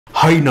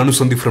Hi, ನಾನು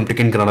Sandeep from tech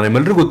in Kannada.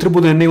 ನಿಮ್ಮೆಲ್ಲರಿಗೂ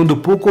ಗೊತ್ತಿರಬಹುದು, ನಿನ್ನೆ ಒಂದು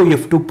ಪೋಕೋ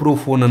F2 Pro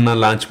ಫೋನ್ ಅನ್ನು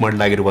ಲಾಂಚ್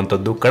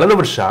ಮಾಡಲಾಗಿರುವಂಥದ್ದು. ಕಳೆದ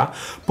ವರ್ಷ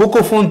ಪೋಕೋ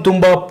ಫೋನ್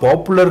ತುಂಬ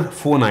ಪಾಪ್ಯುಲರ್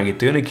ಫೋನ್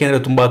ಆಗಿತ್ತು. ಏನಕ್ಕೆ ಅಂದರೆ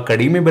ತುಂಬ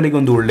ಕಡಿಮೆ ಬೆಲೆಗೆ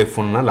ಒಂದು ಒಳ್ಳೆ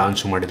ಫೋನನ್ನು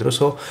ಲಾಂಚ್ ಮಾಡಿದರು.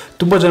 ಸೊ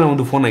ತುಂಬ ಜನ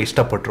ಒಂದು ಫೋನ್ನ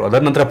ಇಷ್ಟಪಟ್ಟರು.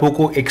 ಅದರ ನಂತರ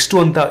ಪೋಕೋ X2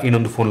 ಅಂತ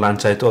ಇನ್ನೊಂದು ಫೋನ್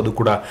ಲಾಂಚ್ ಆಯಿತು. ಅದು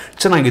ಕೂಡ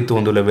ಚೆನ್ನಾಗಿತ್ತು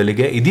ಒಂದು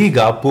ಲೆವೆಲ್ಗೆ. ಇದೀಗ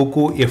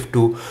ಪೋಕೋ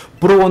F2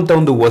 Pro ಅಂತ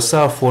ಒಂದು ಹೊಸ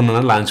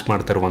ಫೋನನ್ನು ಲಾಂಚ್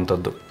ಮಾಡ್ತಾ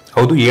ಇರುವಂಥದ್ದು.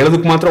 ಹೌದು,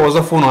 ಹೇಳೋದಕ್ಕೆ ಮಾತ್ರ ಹೊಸ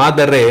ಫೋನ್,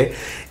 ಆದರೆ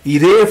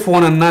ಇದೇ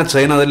ಫೋನನ್ನು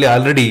ಚೈನಾದಲ್ಲಿ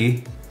ಆಲ್ರೆಡಿ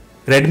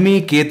ರೆಡ್ಮಿ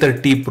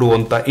K30 Pro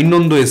ಅಂತ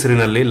ಇನ್ನೊಂದು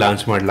ಹೆಸರಿನಲ್ಲಿ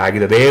ಲಾಂಚ್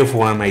ಮಾಡಲಾಗಿದೆ. ಅದೇ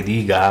ಫೋನನ್ನು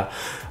ಇದೀಗ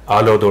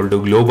all over the world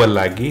global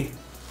ಆಗಿ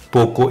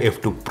ಪೋಕೋ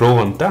F2 Pro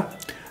ಅಂತ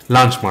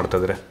ಲಾಂಚ್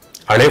ಮಾಡ್ತಿದ್ದಾರೆ.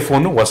 ಹಳೆ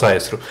ಫೋನು, ಹೊಸ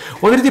ಹೆಸರು.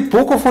 ಒಂದು ರೀತಿ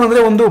ಪೋಕೋ ಫೋನ್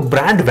ಅಂದರೆ ಒಂದು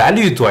ಬ್ರ್ಯಾಂಡ್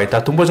ವ್ಯಾಲ್ಯೂ ಇತ್ತು, ಆಯಿತಾ.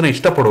 ತುಂಬ ಜನ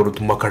ಇಷ್ಟಪಡೋರು,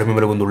 ತುಂಬ ಕಡಿಮೆ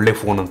ಬೆಲೆಗೆ ಒಂದು ಒಳ್ಳೆ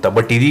ಫೋನ್ ಅಂತ.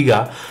 ಬಟ್ ಇದೀಗ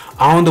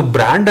ಆ ಒಂದು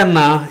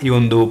ಬ್ರ್ಯಾಂಡನ್ನು ಈ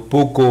ಒಂದು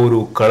ಪೋಕೋ ಅವರು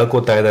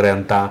ಕಳ್ಕೋತಾ ಇದ್ದಾರೆ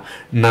ಅಂತ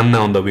ನನ್ನ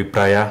ಒಂದು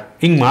ಅಭಿಪ್ರಾಯ.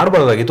 ಹಿಂಗೆ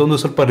ಮಾಡಬಾರ್ದಾಗಿತ್ತು. ಒಂದು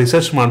ಸ್ವಲ್ಪ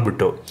ರಿಸರ್ಚ್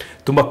ಮಾಡಿಬಿಟ್ಟು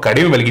ತುಂಬ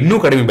ಕಡಿಮೆ ಬೆಲೆಗೆ, ಇನ್ನೂ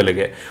ಕಡಿಮೆ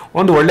ಬೆಲೆಗೆ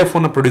ಒಂದು ಒಳ್ಳೆ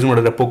ಫೋನ್ನ ಪ್ರೊಡ್ಯೂಸ್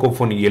ಮಾಡಿದ್ರೆ ಪೋಕೋ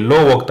ಫೋನ್ ಎಲ್ಲೋ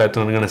ಹೋಗ್ತಾ ಇತ್ತು.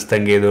 ನನಗೆ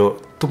ಅನಿಸ್ತಂಗೆ ಇದು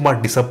ತುಂಬ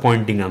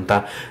ಡಿಸಪಾಯಿಂಟಿಂಗ್ ಅಂತ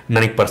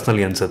ನನಗೆ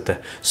ಪರ್ಸ್ನಲಿ ಅನಿಸುತ್ತೆ.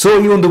 ಸೊ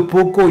ಈ ಒಂದು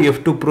ಪೋಕೋ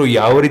F2 Pro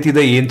ಯಾವ ರೀತಿ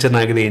ಇದೆ, ಏನು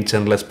ಚೆನ್ನಾಗಿದೆ, ಏನು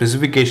ಚೆನ್ನಾಗಿಲ್ಲ,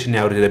 ಸ್ಪೆಸಿಫಿಕೇಶನ್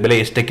ಯಾವ ರೀತಿ ಇದೆ, ಬೆಲೆ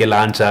ಎಷ್ಟಕ್ಕೆ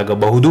ಲಾಂಚ್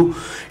ಆಗಬಹುದು,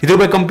 ಇದ್ರ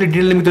ಬಗ್ಗೆ ಕಂಪ್ಲೀಟ್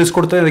ಡೀಟೇಲ್ ನಿಮಗೆ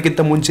ತಿಳಿಸ್ಕೊಡ್ತಾರೆ.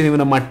 ಅದಕ್ಕಿಂತ ಮುಂಚೆ ನೀವು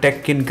ನಮ್ಮ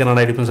tech in Kannada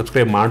YouTube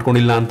subscribe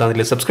ಮಾಡ್ಕೊಂಡಿಲ್ಲ ಅಂತ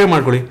ಅಂದರೆ ಸಬ್ಸ್ಕ್ರೈಬ್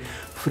ಮಾಡ್ಕೊಳ್ಳಿ.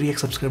 ಫ್ರೀಯಾಗಿ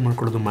ಸಬ್ಸ್ಕ್ರೈಬ್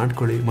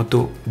ಮಾಡ್ಕೊಳ್ಳಿ ಮತ್ತು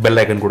ಬೆಲ್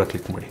ಐಕನ್ ಕೂಡ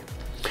ಕ್ಲಿಕ್ ಮಾಡಿ.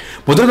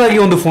 ಮೊದಲಾಗಿ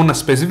ಒಂದು ಫೋನ್ನ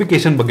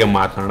ಸ್ಪೆಸಿಫಿಕೇಶನ್ ಬಗ್ಗೆ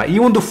ಮಾತನಾಡೋಣ. ಈ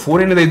ಒಂದು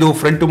ಫೋನ್ ಏನಿದೆ, ಇದು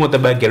ಫ್ರಂಟು ಮತ್ತು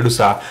ಬ್ಯಾಕ್ ಎರಡು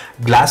ಸಹ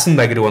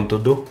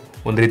ಗ್ಲಾಸಿಂದಾಗಿರುವಂಥದ್ದು.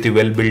 ಒಂದು ರೀತಿ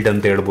ವೆಲ್ ಬಿಲ್ಡ್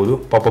ಅಂತ ಹೇಳ್ಬೋದು.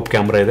 ಪಾಪಪ್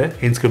ಕ್ಯಾಮ್ರಾ ಇದೆ,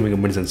 ಇನ್ಸ್ಕ್ರೀನ್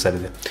ಫಿಂಗರ್‌ಪ್ರಿಂಟ್ ಸೆನ್ಸರ್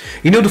ಇದೆ.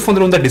 ಇನ್ನೊಂದು ಫೋನ್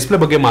ಒಂದು ಡಿಸ್ಪ್ಲೇ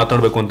ಬಗ್ಗೆ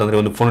ಮಾತನಾಡಬೇಕು ಅಂತಂದರೆ,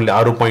 ಒಂದು ಫೋನಲ್ಲಿ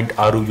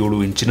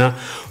 6.67 ಇಂಚಿನ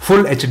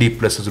ಫುಲ್ HD+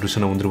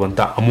 ರೆಸಲ್ಯೂಷನ್ ಹೊಂದಿರುವಂಥ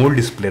ಅಮೋಲ್ಡ್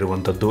ಡಿಸ್ಪ್ಲೇ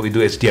ಇರುವಂಥದ್ದು. ಇದು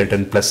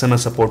HDR10+ ಅನ್ನು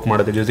ಸಪೋರ್ಟ್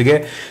ಮಾಡೋದ್ರ ಜೊತೆಗೆ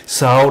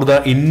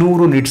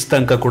 1200 ನಿಟ್ಸ್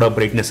ತನಕ ಕೂಡ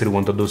ಬ್ರೈಟ್ನೆಸ್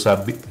ಇರುವಂಥದ್ದು ಸಹ.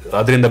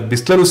 ಅದರಿಂದ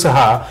ಬಿಸಿಲಲ್ಲೂ ಸಹ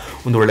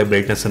ಒಂದು ಒಳ್ಳೆ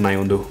ಬ್ರೈಟ್ನೆಸ್ಸನ್ನು ಈ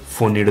ಒಂದು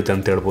ಫೋನ್ ನೀಡುತ್ತೆ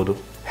ಅಂತ ಹೇಳ್ಬೋದು.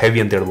 ಹೆವಿ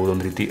ಅಂತ ಹೇಳ್ಬೋದು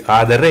ಒಂದು ರೀತಿ.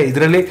 ಆದರೆ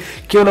ಇದರಲ್ಲಿ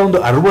ಕೇವಲ ಒಂದು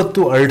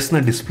 60 ಹರ್ಟ್ಸ್ನ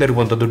ಡಿಸ್ಪ್ಲೇ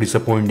ಇರುವಂಥದ್ದು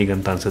ಡಿಸಪಾಯಿಂಟಿಂಗ್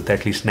ಅಂತ ಅನಿಸುತ್ತೆ.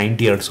 ಅಟ್ಲೀಸ್ಟ್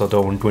 90 ಹರ್ಟ್ಸ್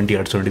ಅಥವಾ 120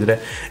 ಹರ್ಟ್ಸ್ ಹೊಂದಿದ್ರೆ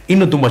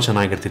ಇನ್ನೂ ತುಂಬ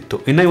ಚೆನ್ನಾಗಿರ್ತಿತ್ತು.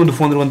 ಇನ್ನು ಈ ಒಂದು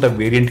ಫೋನ್ ಇರುವಂಥ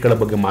ವೇರಿಯಂಟ್ಗಳ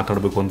ಬಗ್ಗೆ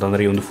ಮಾತಾಡಬೇಕು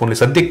ಅಂತಂದರೆ, ಈ ಒಂದು ಫೋನಲ್ಲಿ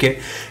ಸದ್ಯಕ್ಕೆ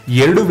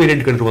 2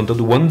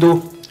 ವೇರಿಯಂಟ್ಗಳಿರುವಂಥದ್ದು. ಒಂದು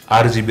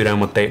 6GB RAM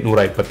ಮತ್ತು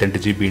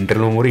 128GB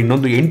ಇಂಟರ್ನಲ್ ಮೆಮೊರಿ,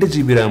 ಇನ್ನೊಂದು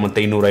 8GB RAM ಮತ್ತು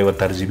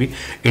 256GB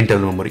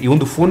ಇಂಟರ್ನಲ್ ಮೆಮೊರಿ. ಈ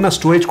ಒಂದು ಫೋನ್ನ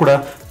ಸ್ಟೋರೇಜ್ ಕೂಡ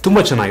ತುಂಬ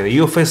ಚೆನ್ನಾಗಿದೆ.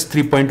 UFS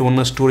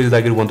 3.1ನ ಸ್ಟೋರೇಜ್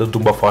ಆಗಿರುವಂಥದ್ದು.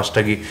 ತುಂಬ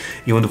ಫಾಸ್ಟಾಗಿ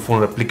ಈ ಒಂದು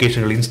ಫೋನ್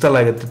ಅಪ್ಲಿಕೇಶನ್ಗಳು ಇನ್ಸ್ಟಾಲ್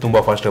ಆಗುತ್ತೆ, ತುಂಬ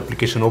ಫಾಸ್ಟ್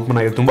ಅಪ್ಲಿಕೇಶನ್ ಓಪನ್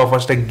ಆಗುತ್ತೆ, ತುಂಬ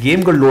ಫಾಸ್ಟಾಗಿ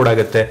ಗೇಮ್ಗಳು ಲೋಡ್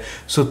ಆಗುತ್ತೆ.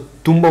 ಸೊ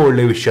ತುಂಬ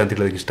ಒಳ್ಳೆಯ ವಿಷಯ ಅಂತ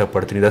ಹೇಳೋದಕ್ಕೆ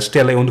ಇಷ್ಟಪಡ್ತೀನಿ. ಇದಷ್ಟೇ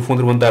ಅಲ್ಲ, ಈ ಒಂದು ಫೋನ್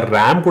ಇರುವಂಥ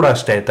ರ್ಯಾಮ್ ಕೂಡ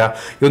ಅಷ್ಟೇ, ಆಯಿತಾ.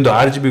 ಈ ಒಂದು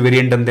 6GB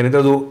ವೇರಿಯಂಟ್ ಅಂತ ಏನಿದೆ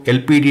ಅದು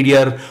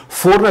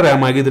LPDDR4ನ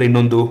ರ್ಯಾಮ್ ಆಗಿದ್ರೆ,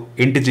 ಇನ್ನೊಂದು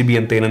 8GB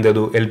ಅಂತ ಏನಂದರೆ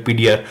ಅದು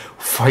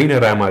LPDDR5ನ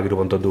ರ್ಯಾಮ್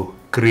ಆಗಿರುವಂಥದ್ದು.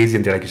 ಕ್ರೇಜಿ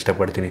ಅಂತ ಹೇಳಕ್ಕೆ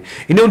ಇಷ್ಟಪಡ್ತೀನಿ.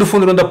 ಇನ್ನೇ ಒಂದು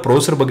ಫೋನ್ ಇರುವಂಥ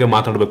ಪ್ರೊಸೆಸರ್ ಬಗ್ಗೆ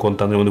ಮಾತಾಡಬೇಕು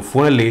ಅಂತಂದರೆ, ಒಂದು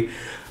ಫೋನಲ್ಲಿ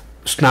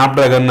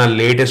ಸ್ನ್ಯಾಪ್ಡ್ರ್ಯಾಗನ್ನ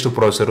ಲೇಟೆಸ್ಟ್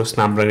ಪ್ರೊಸೆಸರು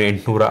ಸ್ನ್ಯಾಪ್ಡ್ರ್ಯಾಗನ್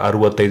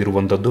 865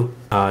 ಇರುವಂಥದ್ದು.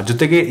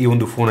 ಜೊತೆಗೆ ಈ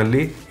ಒಂದು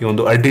ಫೋನಲ್ಲಿ ಈ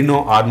ಒಂದು ಅಡ್ರಿನೋ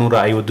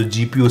 650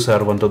 GPU ಸಹ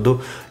ಇರುವಂಥದ್ದು.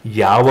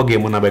 ಯಾವ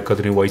ಗೇಮನ್ನು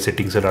ಬೇಕಾದರೂ ನೀವು ವಾಯ್ಸ್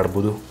ಸೆಟ್ಟಿಂಗ್ಸಲ್ಲಿ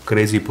ಆಡ್ಬೋದು.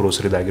 Crazy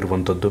processor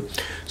ಇದಾಗಿರುವಂಥದ್ದು.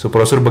 ಸೊ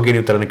ಪ್ರೊಸೆಸರ್ ಬಗ್ಗೆ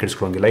ನೀವು ತರನೇ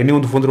ಕೆಡಿಸ್ಕೊಳ್ಳೋಂಗಿಲ್ಲ. ಇನ್ನೂ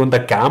ಒಂದು ಫೋನ್ ಇರುವಂಥ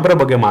ಕ್ಯಾಮ್ರಾ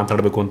ಬಗ್ಗೆ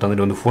ಮಾತಾಡಬೇಕು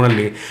ಅಂತಂದರೆ, ಒಂದು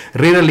ಫೋನಲ್ಲಿ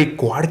ರೇನಲ್ಲಿ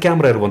ಕ್ವಾಡ್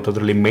ಕ್ಯಾಮ್ರಾ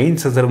ಇರುವಂಥದ್ರಲ್ಲಿ ಮೈನ್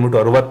ಸೆನ್ಸರ್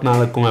ಬಂದ್ಬಿಟ್ಟು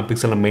 64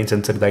 ಮೆಗಾಪಿಕ್ಸೆಲ್ನ ಮೈನ್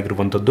ಸೆನ್ಸರ್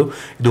ಇದಾಗಿರುವಂಥದ್ದು.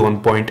 ಇದು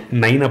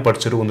 1.9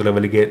 ಅಪರ್ಚರು ಒಂದು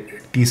ಲೆವೆಲ್ಗೆ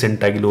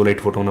ಡೀಸೆಂಟ್ ಆಗಿ ಲೋ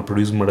ಲೈಟ್ ಫೋಟೋವನ್ನು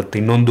ಪ್ರೊಡ್ಯೂಸ್ ಮಾಡುತ್ತೆ.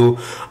 ಇನ್ನೊಂದು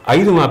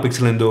 5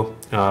 ಮೆಗಾಪಿಕ್ಸೆಲ್ ಎಂದು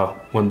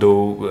ಒಂದು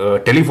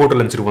ಟೆಲಿಫೋಟೋ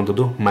ಲೆನ್ಸ್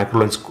ಇರುವಂಥದ್ದು.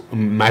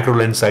 ಮ್ಯಾಕ್ರೋ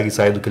ಲೆನ್ಸ್ ಆಗಿ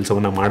ಸಹ ಇದು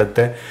ಕೆಲಸವನ್ನು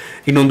ಮಾಡುತ್ತೆ.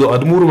 ಇನ್ನೊಂದು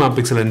 13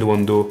 ಮೆಗಾಪಿಕ್ಸೆಲ್ ಎಂದು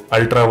ಒಂದು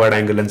ಅಲ್ಟ್ರಾ ವೈಡ್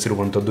ಆ್ಯಂಗಲ್ ಲೆನ್ಸ್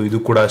ಇರುವಂಥದ್ದು. ಇದು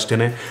ಕೂಡ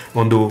ಅಷ್ಟೇ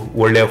ಒಂದು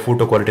ಒಳ್ಳೆಯ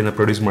ಫೋಟೋ ಕ್ವಾಲಿಟಿನ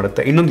ಪ್ರೊಡ್ಯೂಸ್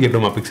ಮಾಡುತ್ತೆ. ಇನ್ನೊಂದು 2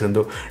 ಮೆಗಾಪಿಕ್ಸೆಲ್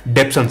ಎಂದು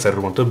ಡೆಪ್ತ್ ಸೆನ್ಸರ್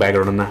ಇರುವಂಥದ್ದು,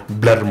 ಬ್ಯಾಕ್ಗ್ರೌಂಡನ್ನು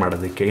ಬ್ಲರ್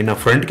ಮಾಡೋದಕ್ಕೆ. ಇನ್ನು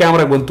ಫ್ರಂಟ್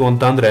ಕ್ಯಾಮ್ರಾ ಬಂತು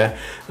ಅಂತ ಅಂದರೆ,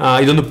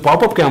 ಇದೊಂದು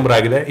ಪಾಪಪ್ ಕ್ಯಾಮ್ರಾ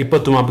ಆಗಿದೆ.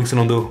 20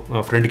 ಮೆಗಾಪಿಕ್ಸೆಲ್ ಒಂದು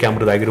ಫ್ರಂಟ್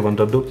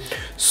ಕ್ಯಾಮ್ರಾದಾಗಿರುವಂಥದ್ದು.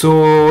 ಸೊ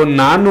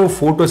ನಾನು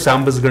ಫೋಟೋ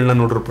ಸ್ಯಾಂಪಲ್ಸ್ಗಳನ್ನ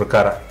ನೋಡಿರೋ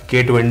ಪ್ರಕಾರ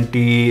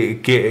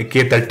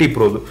K30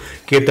 Proದು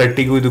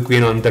K30ಗೂ ಇದಕ್ಕೂ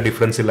ಏನೋ ಅಂತ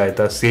ಡಿಫ್ರೆನ್ಸ್ ಇಲ್ಲ,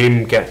 ಆಯಿತಾ.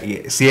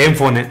 ಸೇಮ್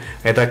ಫೋನೇ,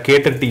 ಆಯಿತಾ.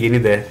 K30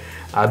 ಏನಿದೆ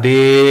ಅದೇ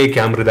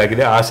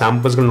ಕ್ಯಾಮ್ರದಾಗಿದೆ. ಆ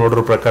ಸ್ಯಾಂಪಲ್ಸ್ಗಳು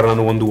ನೋಡಿರೋ ಪ್ರಕಾರ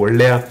ನಾನು ಒಂದು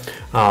ಒಳ್ಳೆಯ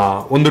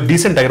ಒಂದು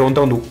ಡೀಸೆಂಟ್ ಆಗಿರುವಂಥ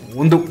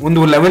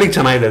ಒಂದು ಲೆವೆಲಿಗೆ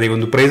ಚೆನ್ನಾಗಿದೆ. ಅದೇ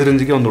ಒಂದು ಪ್ರೈಸ್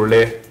ರೇಂಜ್ಗೆ ಒಂದು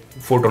ಒಳ್ಳೆ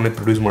ಫೋಟೋನೇ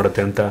ಪ್ರೊಡ್ಯೂಸ್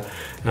ಮಾಡುತ್ತೆ ಅಂತ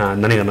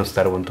ನನಗೆ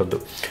ಅನ್ನಿಸ್ತಾ ಇರುವಂಥದ್ದು.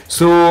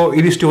 ಸೊ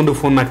ಇದಿಷ್ಟು ಒಂದು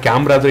ಫೋನ್ನ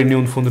ಕ್ಯಾಮ್ರಾ. ಆದರೆ ಇನ್ನೂ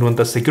ಒಂದು ಫೋನ್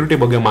ಇರುವಂಥ ಸೆಕ್ಯೂರಿಟಿ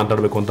ಬಗ್ಗೆ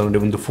ಮಾತಾಡಬೇಕು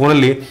ಅಂತಂದರೆ, ಒಂದು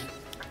ಫೋನಲ್ಲಿ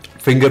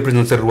ಫಿಂಗರ್ ಪ್ರಿಂಟ್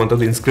ಸೆನ್ಸರ್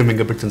ಇರುವಂಥದ್ದು, ಇನ್ಸ್ಕ್ರೀನ್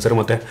ಫಿಂಗರ್ ಪ್ರಿಂಟ್ ಸೆನ್ಸರ್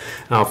ಮತ್ತು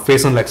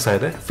ಫೇಸ್ ಅನ್ಲಾಕ್ ಸಹ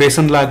ಇದೆ. ಫೇಸ್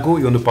ಅನ್ಲಾಕು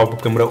ಈ ಒಂದು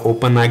ಪಾಪಪ್ ಕ್ಯಾಮ್ರಾ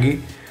ಓಪನ್ ಆಗಿ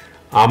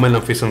ಆಮೇಲೆ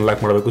ನಾವು ಫೇಸ್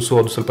ಅನ್ಲಾಕ್ ಮಾಡಬೇಕು. ಸೊ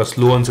ಅದು ಸ್ವಲ್ಪ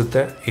ಸ್ಲೋ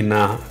ಅನಿಸುತ್ತೆ. ಇನ್ನು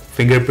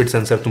ಫಿಂಗರ್ ಪ್ರಿಂಟ್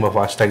ಸೆನ್ಸರ್ ತುಂಬ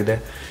ಫಾಸ್ಟ್ ಆಗಿದೆ.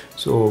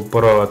 ಸೊ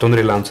ತೊಂದರೆ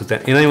ಇಲ್ಲ ಅನಿಸುತ್ತೆ.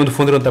 ಇನ್ನು ಈ ಒಂದು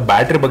ಫೋನ್ ಇರುವಂಥ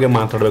ಬ್ಯಾಟ್ರಿ ಬಗ್ಗೆ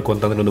ಮಾತಾಡಬೇಕು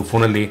ಅಂತಂದರೆ, ಒಂದು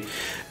ಫೋನಲ್ಲಿ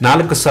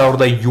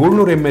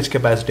 4700 mAh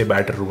ಕೆಪಾಸಿಟಿ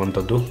ಬ್ಯಾಟ್ರಿ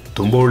ಇರುವಂಥದ್ದು.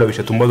 ತುಂಬ ಒಳ್ಳೆ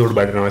ವಿಷಯ, ತುಂಬ ದೊಡ್ಡ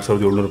ಬ್ಯಾಟ್ರಿ.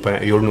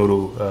 4700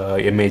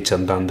 mAh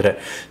ಅಂತ ಅಂದರೆ.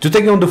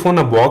 ಜೊತೆಗೆ ಒಂದು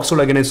ಫೋನ್ನ ಬಾಕ್ಸ್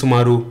ಒಳಗೇ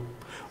ಸುಮಾರು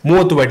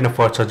 30 ವ್ಯಾಟ್ನ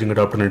ಫಾಸ್ಟ್ ಚಾರ್ಜಿಂಗ್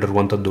ಅಡಾಪ್ಟರ್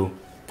ನೀಡಿರುವಂಥದ್ದು.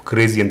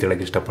 ಕ್ರೇಜಿ ಅಂತ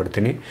ಹೇಳಕ್ಕೆ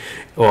ಇಷ್ಟಪಡ್ತೀನಿ.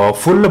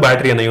 ಫುಲ್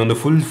ಬ್ಯಾಟ್ರಿಯನ್ನು, ಈ ಒಂದು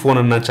ಫುಲ್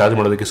ಫೋನನ್ನು ಚಾರ್ಜ್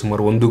ಮಾಡೋದಕ್ಕೆ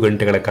ಸುಮಾರು 1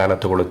 ಗಂಟೆಗಳ ಕಾಲ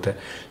ತಗೊಳುತ್ತೆ.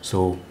 ಸೊ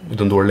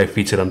ಇದೊಂದು ಒಳ್ಳೆ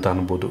ಫೀಚರ್ ಅಂತ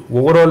ಅನ್ಬೋದು.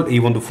 ಓವರಾಲ್ ಈ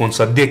ಒಂದು ಫೋನ್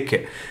ಸದ್ಯಕ್ಕೆ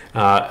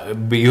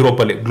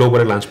ಯುರೋಪಲ್ಲಿ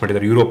ಗ್ಲೋಬಲ್ ಲಾಂಚ್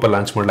ಮಾಡಿದ್ದಾರೆ. ಯುರೋಪಲ್ಲಿ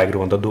ಲಾಂಚ್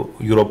ಮಾಡಲಾಗಿರುವಂಥದ್ದು.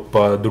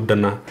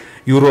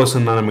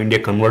 ಯೂರೋಸನ್ನು ನಮ್ಮ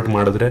ಇಂಡಿಯಾ ಕನ್ವರ್ಟ್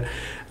ಮಾಡಿದ್ರೆ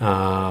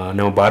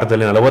ನಮ್ಮ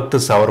ಭಾರತದಲ್ಲಿ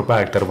 40,000 ರೂಪಾಯಿ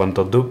ಆಗ್ತಾ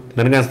ಇರುವಂಥದ್ದು.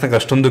 ನನಗೆ ಅನ್ಸ್ದಂಗೆ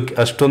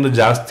ಅಷ್ಟೊಂದು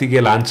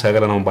ಜಾಸ್ತಿಗೆ ಲಾಂಚ್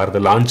ಆಗಲ್ಲ ನಮ್ಮ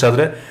ಭಾರತದಲ್ಲಿ. ಲಾಂಚ್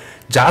ಆದರೆ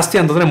ಜಾಸ್ತಿ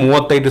ಅಂತಂದರೆ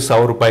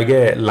 35,000 ರೂಪಾಯಿಗೆ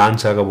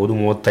ಲಾಂಚ್ ಆಗಬಹುದು.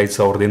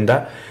 35,000ದಿಂದ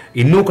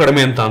ಇನ್ನೂ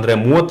ಕಡಿಮೆ ಅಂತ ಅಂದರೆ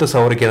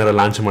 30,000ಕ್ಕೆ ಏನಾರು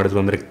ಲಾಂಚ್ ಮಾಡಿದ್ರು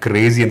ಅಂದರೆ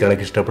ಕ್ರೇಜಿ ಅಂತ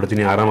ಹೇಳಕ್ಕೆ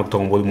ಇಷ್ಟಪಡ್ತೀನಿ. ಆರಾಮಾಗಿ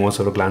ತೊಗೊಬೋದು.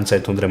 30,000ಕ್ಕೆ ಲಾಂಚ್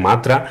ಆಯಿತು ಅಂದರೆ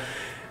ಮಾತ್ರ.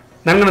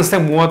 ನನಗನ್ನಿಸ್ತೆ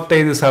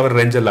 35,000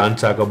 ರೇಂಜಲ್ಲಿ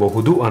ಲಾಂಚ್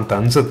ಆಗಬಹುದು ಅಂತ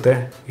ಅನಿಸುತ್ತೆ.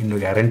 ಇನ್ನೂ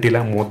ಗ್ಯಾರಂಟಿ ಇಲ್ಲ.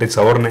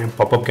 35,000ನೇ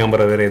ಪಾಪಪ್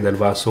ಕ್ಯಾಮ್ರಾ ಬೇರೆ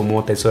ಇದಲ್ವಾ, ಸೊ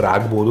 35,000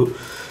 ಆಗ್ಬೋದು.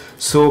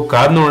 ಸೊ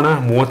ಕಾದ್ ನೋಡೋಣ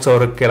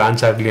 30,000ಕ್ಕೆ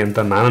ಲಾಂಚ್ ಆಗಲಿ ಅಂತ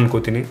ನಾನು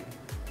ಅನ್ಕೋತೀನಿ.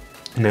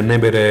 ನೆನ್ನೆ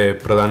ಬೇರೆ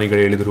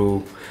ಪ್ರಧಾನಿಗಳು ಹೇಳಿದರು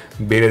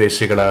ಬೇರೆ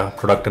ದೇಶಗಳ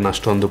ಪ್ರಾಡಕ್ಟನ್ನು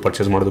ಅಷ್ಟೊಂದು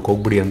ಪರ್ಚೇಸ್ ಮಾಡೋದಕ್ಕೆ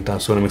ಹೋಗ್ಬಿಡಿ ಅಂತ.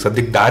 ಸೊ ನಮಗೆ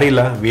ಸದ್ಯಕ್ಕೆ ದಾರಿ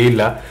ಇಲ್ಲ, ವೇ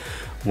ಇಲ್ಲ.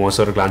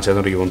 30,000ಕ್ಕೆ ಲಾಂಚ್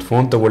ಆದ್ರೆ ಈ ಒಂದು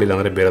ಫೋನ್ ತೊಗೊಳ್ಳಿಲ್ಲ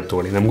ಅಂದರೆ ಬೇರೆ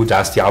ತೊಗೊಳ್ಳಿ. ನಮಗೂ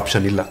ಜಾಸ್ತಿ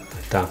ಆಪ್ಷನ್ ಇಲ್ಲ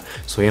ಆಯಿತಾ.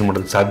 ಸೊ ಏನು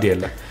ಮಾಡೋದಕ್ಕೆ ಸಾಧ್ಯ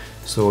ಇಲ್ಲ.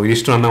 ಸೊ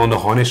ಇದಿಷ್ಟು ನನ್ನ ಒಂದು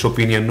ಹಾನೆಸ್ಟ್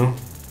ಒಪಿನಿಯನ್ನು.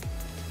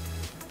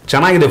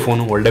 ಚೆನ್ನಾಗಿದೆ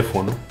ಫೋನು, ಒಳ್ಳೆ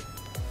ಫೋನು.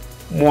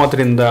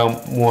 30ರಿಂದ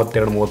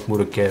 32,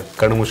 33ಕ್ಕೆ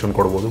ಕಣ್ಣು ಮುಚ್ಕೊಂಡು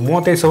ಕೊಡ್ಬೋದು.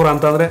 35,000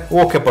 ಅಂತಂದರೆ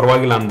ಓಕೆ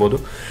ಪರವಾಗಿಲ್ಲ ಅನ್ಬೋದು.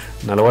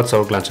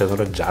 40,000ಕ್ಕೆ ಲಾಂಚ್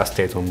ಆದ್ರೆ ಜಾಸ್ತಿ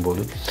ಆಯಿತು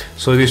ಅನ್ಬೋದು.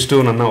 ಸೊ ಇದಿಷ್ಟು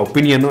ನನ್ನ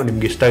ಒಪಿನಿಯನ್ನು.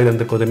 ನಿಮ್ಗೆ ಇಷ್ಟ ಆಗಿದೆ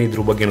ಅಂತ ಕೋತೀನಿ.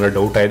 ಇದ್ರ ಬಗ್ಗೆ ಏನಾದ್ರು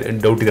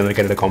ಡೌಟ್ ಇದೆ ಅಂದರೆ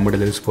ಕೆಳಗಡೆ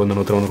ಕಾಮೆಂಟಲ್ಲಿ ತಿಳಿಸ್ಬೋದು.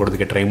 ನಾನು ಉತ್ತರವನ್ನು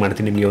ಕೊಡೋದಕ್ಕೆ ಟ್ರೈ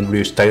ಮಾಡ್ತೀನಿ. ನಿಮಗೆ ಒಂದು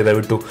ವಿಡಿಯೋ ಇಷ್ಟ ಆಗಿದೆ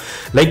ದಯವಿಟ್ಟು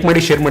ಲೈಕ್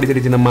ಮಾಡಿ, ಶೇರ್ ಮಾಡಿ.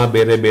 ರೀತಿ ನಮ್ಮ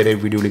ಬೇರೆ ಬೇರೆ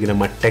ವಿಡಿಯೋಗಳಿಗೆ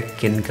ನಮ್ಮ ಟೆಕ್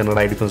ಇನ್ ಕನ್ನಡ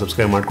ಐಡಿಯನ್ನು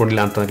ಸಬ್ಸ್ಕ್ರೈಬ್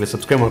ಮಾಡ್ಕೊಂಡಿಲ್ಲ ಅಂತಂದರೆ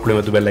ಸಬ್ಸ್ಕ್ರೈಬ್ ಮಾಡ್ಕೊಳ್ಳಿ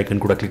ಮತ್ತು ಬೆಲ್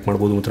ಐಕನ್ ಕೂಡ ಕ್ಲಿಕ್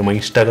ಮಾಡ್ಬೋದು. ಮತ್ತು ನಮ್ಮ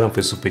ಇನ್ಸ್ಟಾಗ್ರಾಮ್,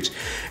 ಫೇಸ್ಬುಕ್ ಪೇಜ್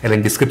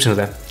ಎಲ್ಲ ಡಿಸ್ಕ್ರಿಪ್ಷನ್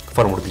ಇದೆ,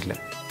 ಫಾಲೋ ಮಾಡೋದಿಲ್ಲ.